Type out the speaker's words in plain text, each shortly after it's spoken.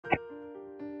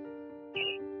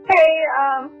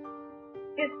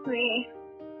it's me.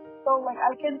 So, like,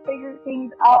 I can figure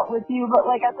things out with you, but,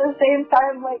 like, at the same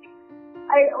time, like,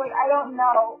 I don't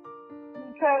know.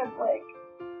 Because, like,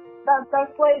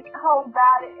 that's, like, how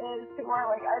bad it is to where,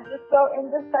 like, I'm just so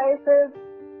indecisive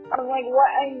on, like, what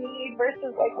I need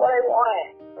versus, like, what I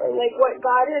want. Or, like, what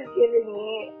God has given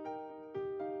me.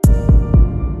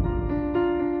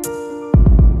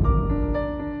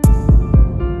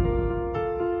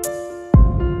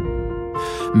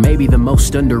 Maybe the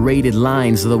most underrated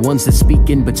lines are the ones that speak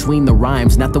in between the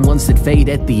rhymes. Not the ones that fade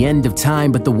at the end of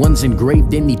time, but the ones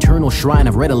engraved in eternal shrine.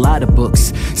 I've read a lot of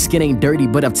books. Skin ain't dirty,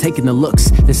 but I've taken the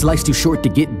looks. This life's too short to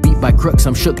get beat by crooks.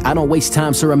 I'm shook, I don't waste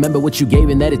time, so remember what you gave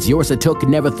and that it's yours I took.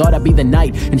 Never thought I'd be the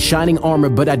knight in shining armor,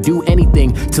 but I'd do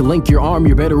anything to link your arm.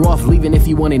 You're better off leaving if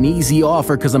you want an easy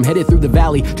offer, cause I'm headed through the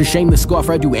valley to shame the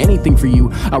scoffer. I'd do anything for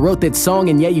you. I wrote that song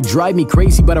and yeah, you drive me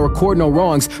crazy, but I record no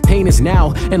wrongs. Pain is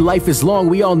now and life is long.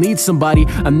 We all need somebody.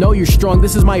 I know you're strong.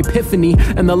 This is my epiphany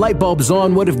and the light bulb's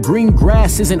on. What if green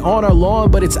grass isn't on our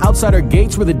lawn, but it's outside our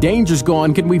gates where the danger's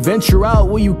gone? Can we venture out?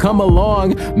 Will you come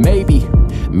along? Maybe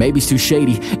it's too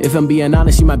shady. If I'm being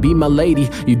honest, you might be my lady.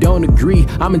 You don't agree,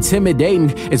 I'm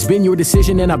intimidating. It's been your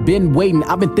decision and I've been waiting.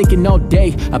 I've been thinking all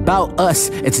day about us.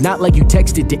 It's not like you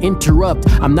texted to interrupt.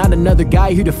 I'm not another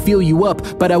guy here to fill you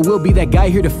up, but I will be that guy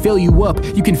here to fill you up.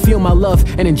 You can feel my love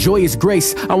and enjoy his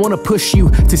grace. I wanna push you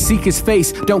to seek his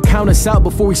face. Don't count us out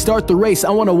before we start the race. I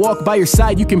wanna walk by your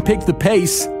side, you can pick the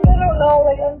pace. I don't know,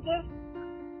 like, I've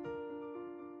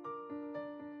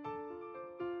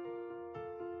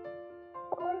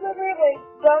never, like,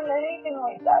 done anything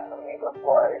like that for me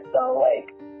before, so, like,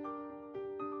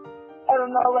 I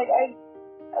don't know, like, I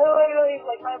literally,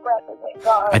 like, my breath is, like,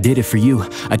 gone. I did it for you,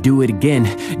 I do it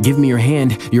again. Give me your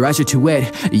hand, your eyes are too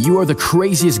wet. You are the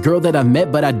craziest girl that I've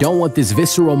met, but I don't want this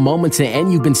visceral moment to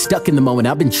end. You've been stuck in the moment,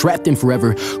 I've been trapped in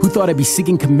forever. Who thought I'd be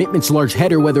seeking commitments, large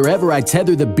header? Whether ever I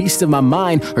tether the beast of my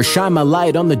mind, or shine my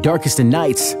light on the darkest of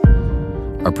nights,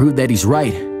 or prove that he's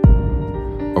right,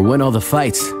 or win all the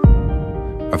fights,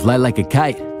 or fly like a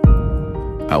kite.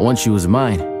 I want you as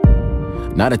mine,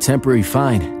 not a temporary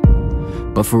find,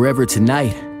 but forever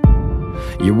tonight.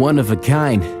 You're one of a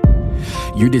kind.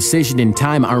 Your decision in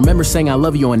time. I remember saying I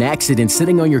love you on accident,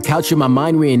 sitting on your couch in my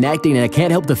mind reenacting, and I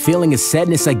can't help the feeling of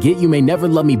sadness I get. You may never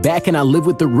love me back and I live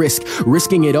with the risk.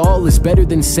 Risking it all is better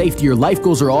than safety. Your life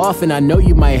goals are off and I know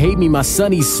you might hate me. My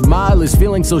sunny smile is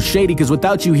feeling so shady, cause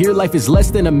without you here life is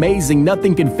less than amazing.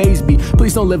 Nothing can faze me.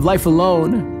 Please don't live life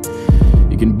alone.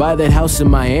 You can buy that house in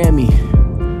Miami,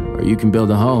 or you can build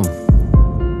a home.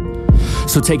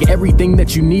 So take everything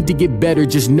that you need to get better.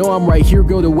 Just know I'm right here,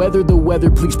 girl, to weather the weather.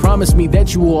 Please promise me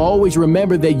that you will always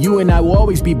remember that you and I will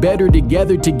always be better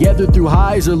together. Together through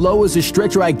highs or lows, a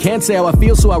stretch where I can't say how I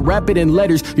feel, so I wrap it in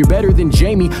letters. You're better than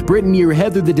Jamie, Brittany, or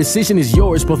Heather. The decision is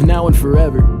yours, both now and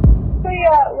forever. So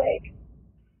yeah, like,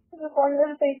 I just wanted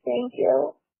to say thank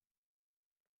you.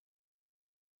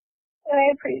 And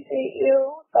I appreciate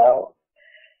you, so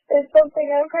it's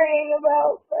something I'm praying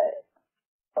about, but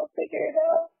I'll figure it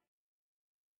out.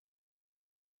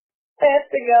 I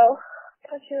have to go.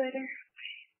 Talk to you later.